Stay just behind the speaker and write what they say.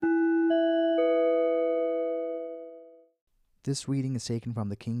This reading is taken from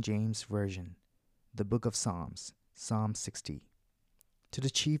the King James Version, the Book of Psalms, Psalm 60. To the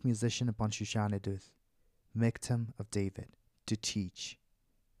chief musician upon Shushan-Eduth, Michtam of David, to teach,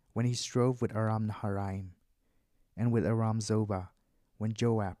 when he strove with Aram Naharaim, and with Aram Zobah, when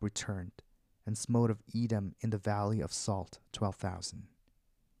Joab returned, and smote of Edom in the valley of Salt 12,000.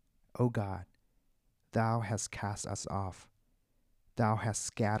 O God, thou hast cast us off, thou hast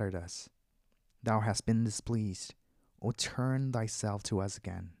scattered us, thou hast been displeased. O turn thyself to us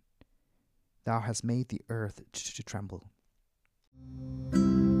again. Thou hast made the earth to tremble.